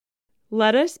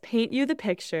Let us paint you the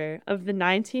picture of the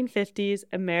 1950s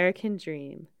American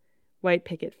dream. White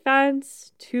picket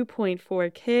fence,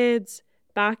 2.4 kids,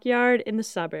 backyard in the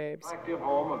suburbs. Attractive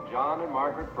home of John and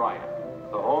Margaret Bryant,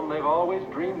 the home they've always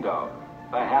dreamed of,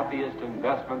 the happiest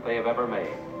investment they have ever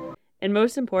made. And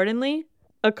most importantly,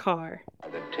 a car.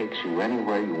 That takes you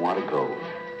anywhere you want to go.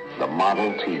 The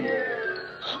Model T.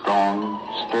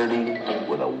 Strong, sturdy,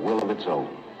 with a will of its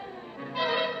own.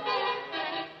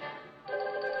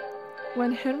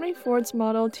 When Henry Ford's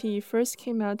Model T first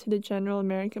came out to the general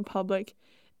American public,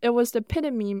 it was the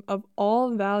epitome of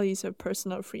all values of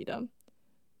personal freedom.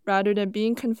 Rather than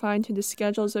being confined to the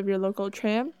schedules of your local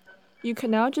tram, you can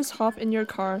now just hop in your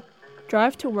car,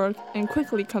 drive to work, and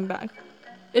quickly come back.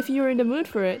 If you were in the mood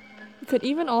for it, you could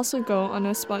even also go on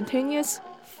a spontaneous,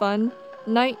 fun,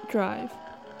 night drive.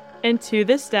 And to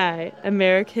this day,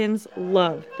 Americans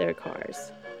love their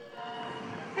cars.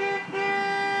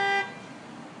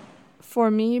 For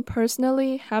me,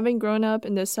 personally, having grown up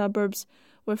in the suburbs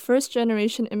with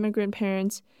first-generation immigrant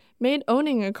parents made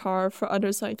owning a car for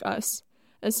others like us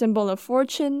a symbol of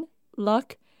fortune,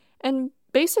 luck, and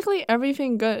basically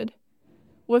everything good.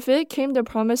 With it came the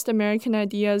promised American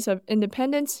ideas of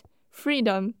independence,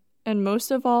 freedom, and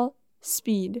most of all,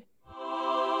 speed.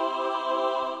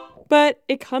 But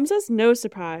it comes as no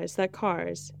surprise that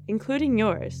cars, including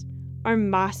yours, are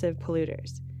massive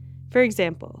polluters. For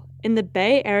example, in the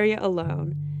Bay Area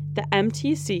alone, the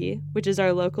MTC, which is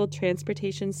our local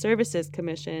Transportation Services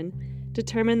Commission,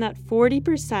 determined that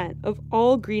 40% of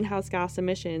all greenhouse gas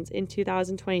emissions in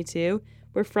 2022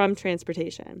 were from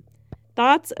transportation.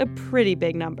 That's a pretty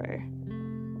big number.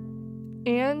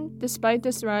 And despite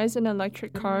this rise in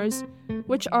electric cars,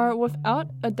 which are without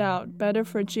a doubt better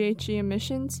for GHG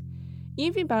emissions,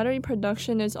 EV battery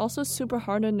production is also super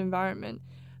hard on the environment,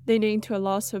 leading to a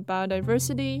loss of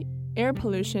biodiversity, air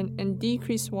pollution, and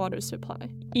decreased water supply.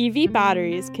 EV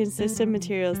batteries consist of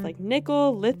materials like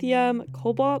nickel, lithium,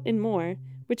 cobalt, and more,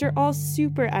 which are all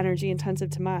super energy intensive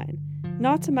to mine,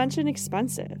 not to mention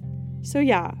expensive. So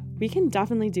yeah, we can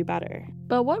definitely do better.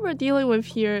 But what we're dealing with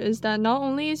here is that not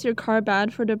only is your car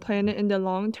bad for the planet in the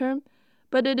long term,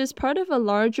 but it is part of a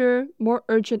larger, more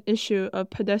urgent issue of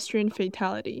pedestrian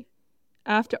fatality.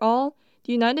 After all,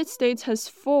 the United States has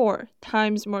 4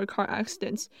 times more car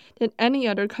accidents than any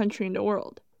other country in the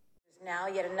world. Now,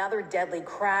 yet another deadly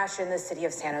crash in the city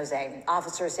of San Jose.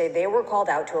 Officers say they were called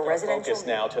out to a residential... Focus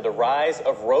now to the rise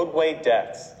of roadway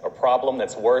deaths, a problem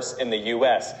that's worse in the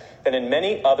U.S. than in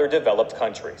many other developed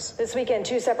countries. This weekend,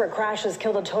 2 separate crashes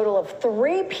killed a total of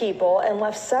 3 people and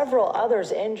left several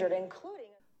others injured, including...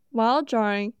 While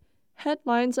jarring,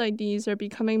 headlines like these are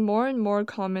becoming more and more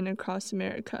common across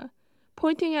America,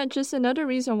 pointing at just another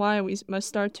reason why we must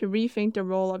start to rethink the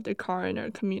role of the car in our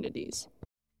communities.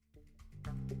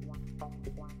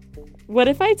 What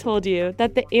if I told you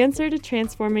that the answer to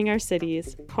transforming our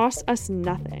cities costs us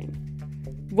nothing?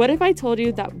 What if I told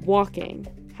you that walking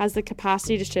has the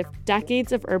capacity to shift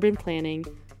decades of urban planning,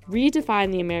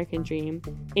 redefine the American dream,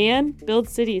 and build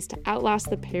cities to outlast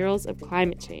the perils of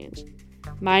climate change?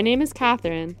 My name is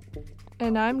Catherine.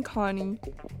 And I'm Connie.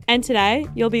 And today,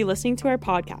 you'll be listening to our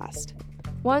podcast.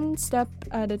 One step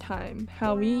at a time,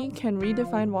 how we can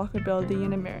redefine walkability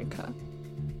in America.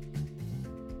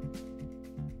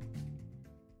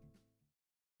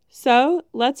 So,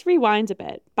 let's rewind a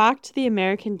bit, back to the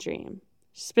American dream.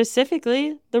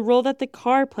 Specifically, the role that the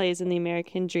car plays in the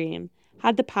American dream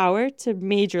had the power to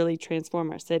majorly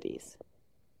transform our cities.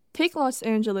 Take Los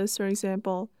Angeles, for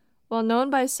example. While known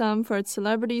by some for its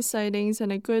celebrity sightings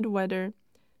and a good weather,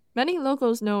 many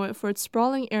locals know it for its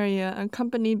sprawling area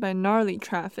accompanied by gnarly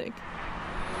traffic.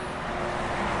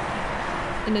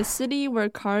 In a city where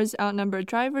cars outnumber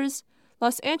drivers,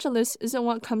 Los Angeles isn't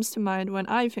what comes to mind when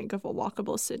I think of a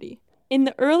walkable city. In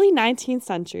the early 19th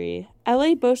century,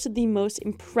 LA boasted the most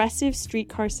impressive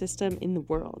streetcar system in the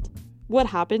world. What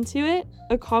happened to it?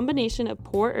 A combination of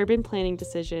poor urban planning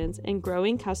decisions and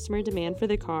growing customer demand for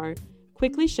the car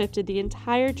quickly shifted the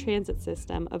entire transit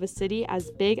system of a city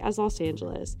as big as Los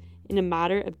Angeles in a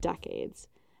matter of decades.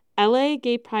 LA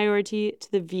gave priority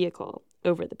to the vehicle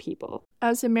over the people.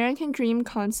 As the American dream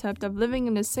concept of living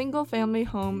in a single-family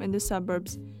home in the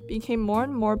suburbs became more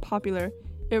and more popular,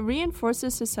 it reinforced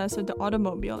the success of the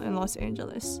automobile in Los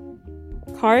Angeles.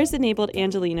 Cars enabled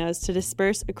Angelenos to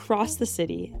disperse across the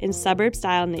city in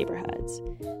suburb-style neighborhoods.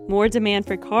 More demand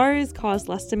for cars caused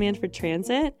less demand for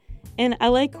transit, and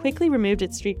LA quickly removed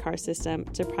its streetcar system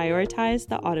to prioritize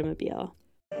the automobile.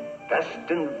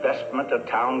 Best investment a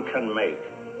town can make.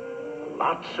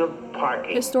 lots of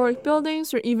parking. Historic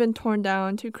buildings were even torn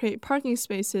down to create parking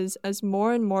spaces as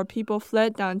more and more people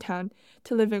fled downtown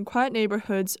to live in quiet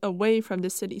neighborhoods away from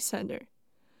the city center.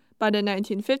 By the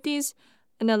 1950s,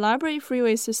 an elaborate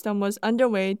freeway system was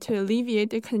underway to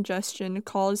alleviate the congestion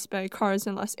caused by cars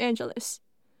in Los Angeles.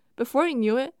 Before you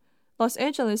knew it, Los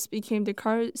Angeles became the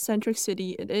car-centric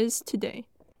city it is today.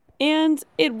 And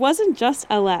it wasn't just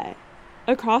LA.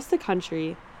 Across the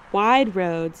country, wide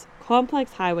roads,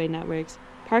 complex highway networks,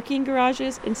 parking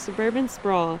garages, and suburban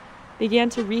sprawl began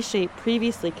to reshape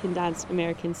previously condensed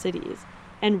American cities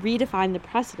and redefine the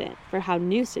precedent for how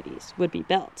new cities would be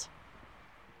built.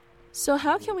 So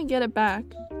how can we get it back?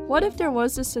 What if there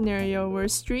was a scenario where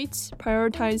streets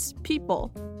prioritize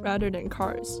people rather than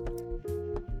cars?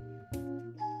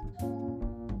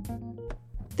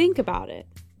 Think about it.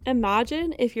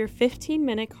 Imagine if your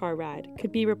 15-minute car ride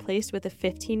could be replaced with a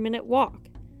 15-minute walk.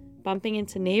 Bumping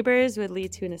into neighbors would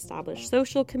lead to an established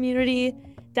social community,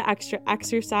 the extra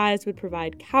exercise would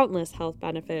provide countless health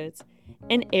benefits,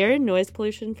 and air and noise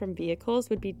pollution from vehicles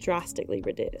would be drastically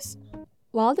reduced.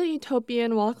 While the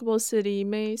utopian walkable city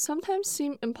may sometimes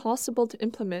seem impossible to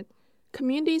implement,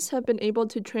 communities have been able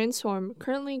to transform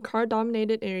currently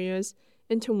car-dominated areas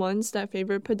into ones that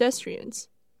favor pedestrians.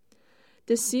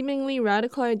 The seemingly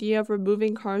radical idea of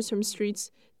removing cars from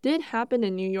streets did happen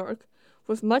in New York,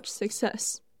 with much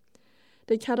success.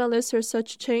 The catalyst for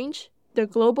such change? The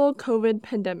global COVID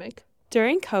pandemic.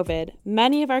 During COVID,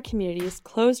 many of our communities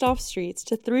closed off streets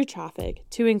to through traffic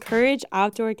to encourage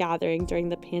outdoor gathering during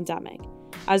the pandemic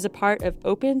as a part of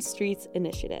Open Streets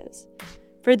initiatives.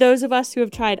 For those of us who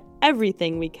have tried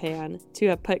everything we can to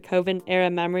have put COVID-era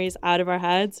memories out of our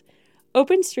heads,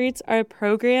 Open Streets are a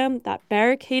program that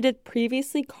barricaded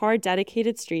previously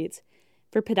car-dedicated streets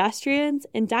for pedestrians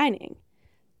and dining.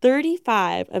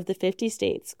 35 of the 50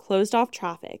 states closed off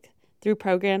traffic through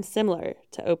programs similar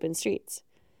to Open Streets.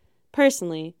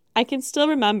 Personally, I can still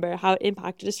remember how it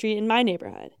impacted a street in my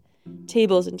neighborhood.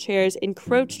 Tables and chairs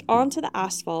encroached onto the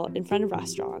asphalt in front of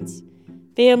restaurants.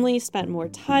 Families spent more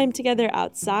time together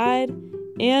outside,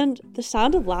 and the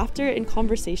sound of laughter and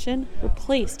conversation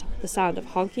replaced the sound of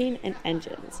honking and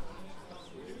engines.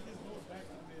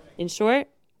 In short,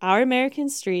 our American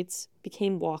streets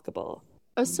became walkable.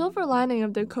 A silver lining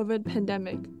of the COVID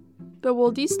pandemic. But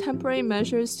will these temporary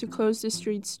measures to close the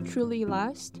streets truly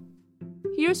last?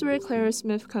 Here's where Clara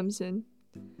Smith comes in.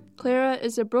 Clara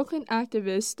is a Brooklyn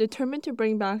activist determined to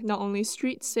bring back not only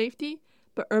street safety,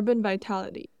 but urban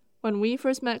vitality. When we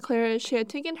first met Clara, she had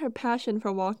taken her passion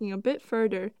for walking a bit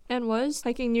further and was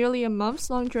hiking nearly a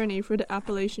months-long journey through the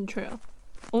Appalachian Trail,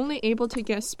 only able to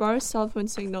get sparse cell phone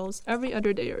signals every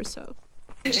other day or so.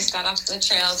 We just got off the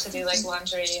trail to do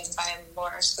laundry and buy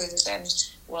more food, and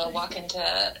we'll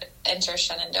enter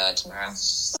Shenandoah tomorrow.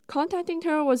 Contacting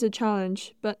her was a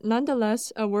challenge, but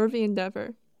nonetheless a worthy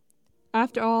endeavor.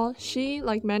 After all, she,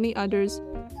 like many others,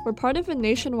 were part of a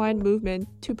nationwide movement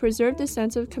to preserve the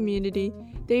sense of community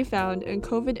they found in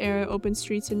COVID-era Open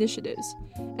Streets initiatives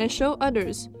and show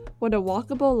others what a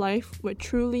walkable life would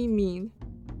truly mean.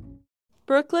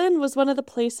 Brooklyn was one of the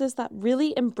places that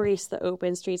really embraced the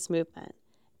Open Streets movement.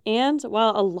 And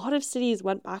while a lot of cities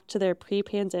went back to their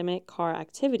pre-pandemic car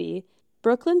activity,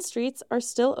 Brooklyn streets are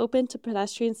still open to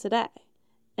pedestrians today.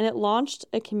 And it launched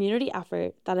a community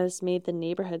effort that has made the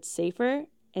neighborhood safer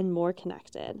and more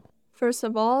connected. First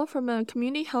of all, from a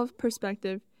community health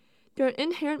perspective, there are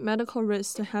inherent medical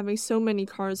risks to having so many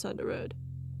cars on the road.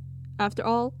 After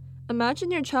all, imagine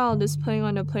your child is playing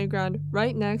on a playground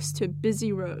right next to a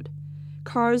busy road.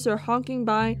 Cars are honking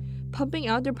by, pumping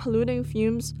out their polluting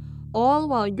fumes, all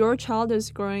while your child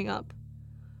is growing up.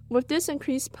 With this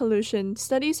increased pollution,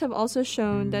 studies have also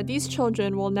shown that these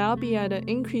children will now be at an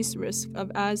increased risk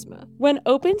of asthma. When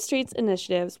Open Streets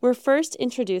initiatives were first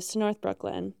introduced to North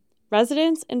Brooklyn,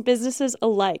 residents and businesses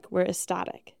alike were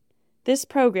ecstatic. This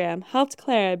program helped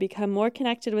Clara become more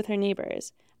connected with her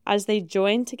neighbors as they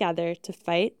joined together to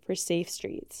fight for safe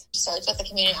streets. Starts with the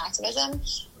community activism,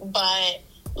 but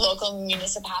local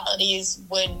municipalities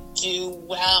would do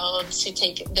well to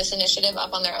take this initiative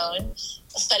up on their own.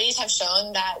 Studies have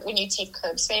shown that when you take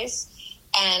curb space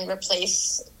and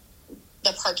replace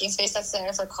the parking space that's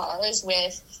there for cars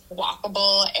with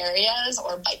walkable areas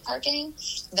or bike parking,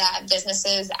 that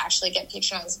businesses actually get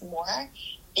patronized more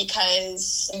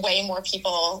because way more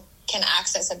people can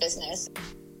access a business.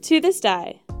 To this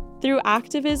day, through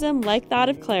activism like that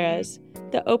of Clara's,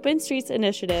 the Open Streets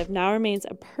initiative now remains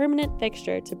a permanent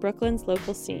fixture to Brooklyn's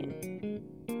local scene.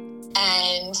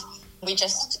 And we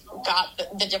just got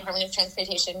the Department of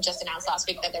Transportation just announced last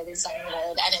week that they're redesigning the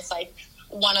road, and it's like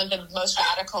one of the most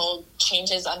radical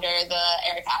changes under the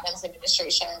Eric Adams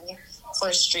administration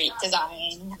for street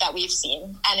design that we've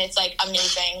seen. And it's like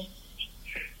amazing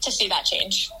to see that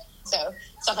change. So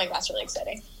stuff like that's really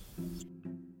exciting.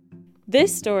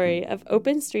 This story of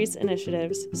Open Streets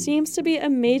initiatives seems to be a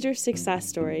major success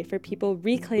story for people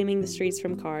reclaiming the streets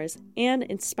from cars and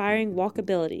inspiring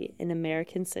walkability in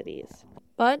American cities.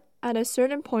 But at a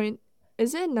certain point,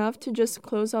 is it enough to just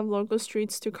close off local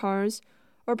streets to cars?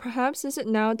 Or perhaps is it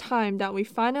now time that we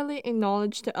finally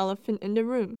acknowledge the elephant in the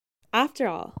room? After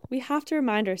all, we have to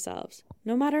remind ourselves,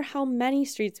 no matter how many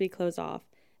streets we close off,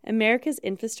 America's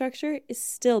infrastructure is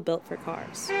still built for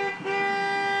cars.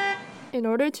 In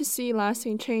order to see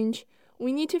lasting change,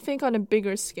 we need to think on a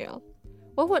bigger scale.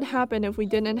 What would happen if we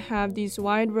didn't have these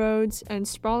wide roads and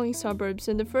sprawling suburbs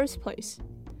in the first place?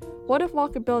 What if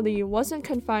walkability wasn't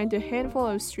confined to a handful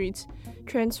of streets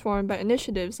transformed by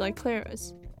initiatives like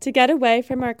Clara's? To get away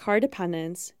from our car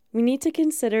dependence, we need to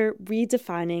consider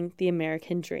redefining the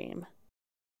American dream.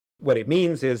 What it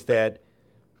means is that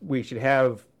we should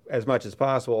have, as much as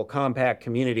possible, compact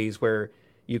communities where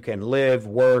you can live,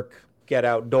 work, get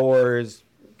outdoors,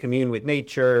 commune with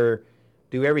nature,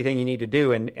 do everything you need to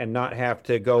do and not have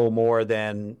to go more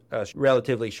than a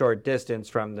relatively short distance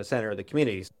from the center of the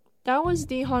communities. That was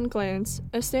Dehon Glantz,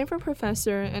 a Stanford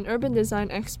professor and urban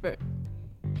design expert.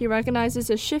 He recognizes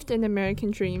a shift in the American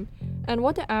dream and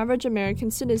what the average American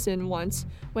citizen wants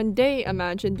when they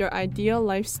imagine their ideal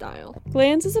lifestyle.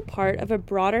 Glantz is a part of a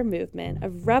broader movement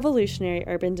of revolutionary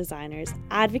urban designers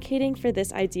advocating for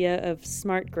this idea of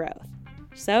smart growth.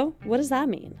 So, what does that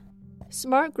mean?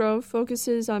 Smart growth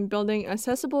focuses on building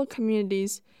accessible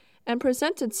communities and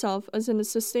presents itself as a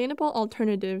sustainable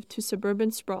alternative to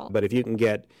suburban sprawl. But if you can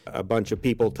get a bunch of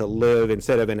people to live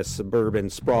instead of in a suburban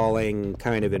sprawling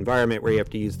kind of environment where you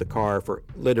have to use the car for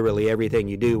literally everything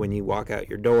you do when you walk out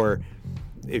your door,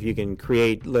 if you can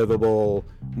create livable,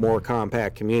 more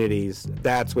compact communities,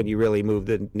 that's when you really move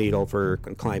the needle for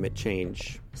climate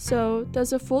change. So,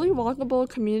 does a fully walkable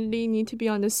community need to be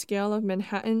on the scale of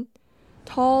Manhattan?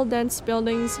 Tall, dense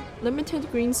buildings,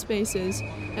 limited green spaces,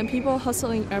 and people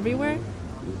hustling everywhere?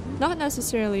 Not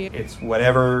necessarily. It's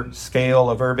whatever scale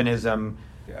of urbanism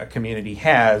a community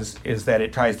has, is that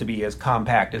it tries to be as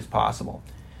compact as possible.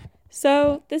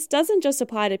 So, this doesn't just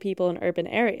apply to people in urban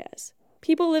areas.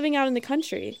 People living out in the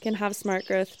country can have smart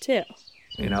growth too.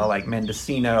 Like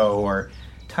Mendocino or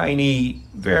tiny,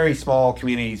 very small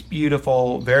communities,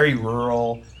 beautiful, very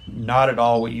rural, not at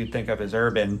all what you'd think of as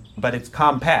urban, but it's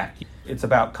compact. It's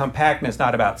about compactness,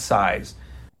 not about size.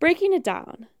 Breaking it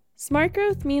down, smart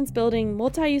growth means building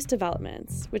multi-use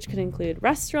developments, which could include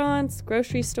restaurants,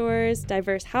 grocery stores,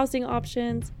 diverse housing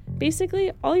options,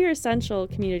 basically all your essential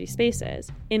community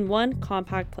spaces in one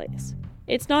compact place.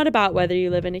 It's not about whether you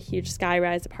live in a huge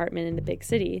skyrise apartment in a big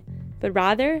city, but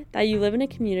rather that you live in a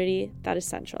community that is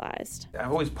centralized.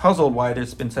 I've always puzzled why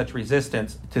there's been such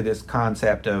resistance to this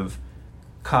concept of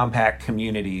compact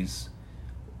communities,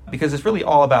 because it's really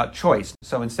all about choice.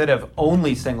 So instead of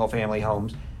only single-family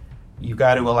homes, you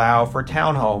got to allow for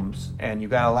townhomes, and you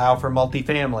got to allow for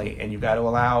multifamily, and you got to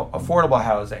allow affordable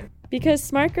housing. Because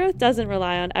smart growth doesn't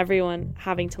rely on everyone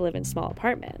having to live in small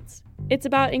apartments. It's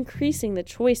about increasing the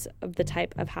choice of the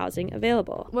type of housing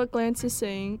available. What Glantz is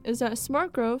saying is that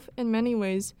smart growth, in many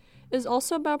ways, is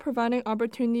also about providing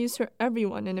opportunities for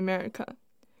everyone in America.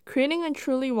 Creating a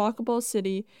truly walkable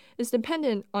city is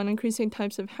dependent on increasing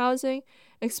types of housing,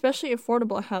 especially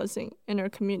affordable housing, in our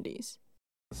communities.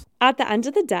 At the end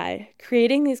of the day,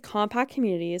 creating these compact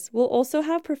communities will also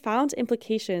have profound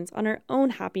implications on our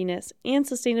own happiness and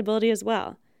sustainability as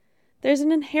well. There's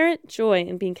an inherent joy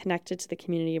in being connected to the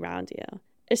community around you,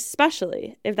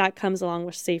 especially if that comes along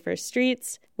with safer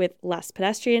streets, with less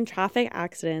pedestrian traffic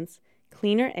accidents,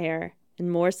 cleaner air,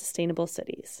 and more sustainable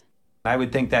cities. I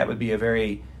would think that would be a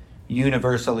very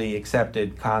universally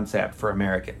accepted concept for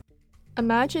Americans.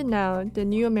 Imagine now the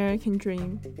new American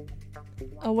dream.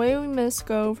 Away we must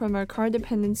go from our car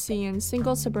dependency and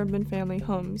single suburban family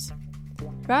homes.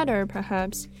 Rather,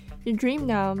 perhaps, your dream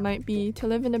now might be to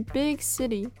live in a big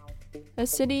city. A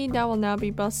city that will now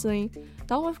be bustling,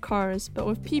 not with cars, but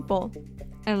with people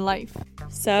and life.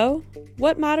 So,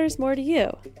 what matters more to you?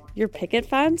 Your picket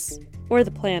fence or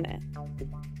the planet?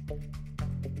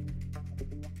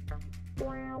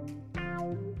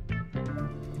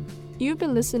 You've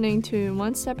been listening to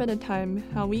One Step at a Time,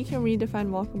 How We Can Redefine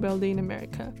Walkability in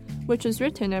America, which was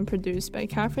written and produced by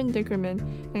Catherine Dickerman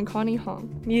and Connie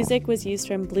Hong. Music was used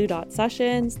from Blue Dot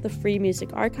Sessions, the Free Music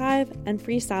Archive, and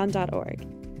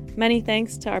freesound.org. Many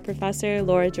thanks to our professor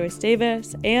Laura Joyce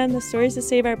Davis and the Stories to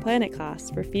Save Our Planet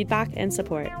class for feedback and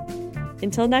support.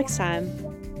 Until next time,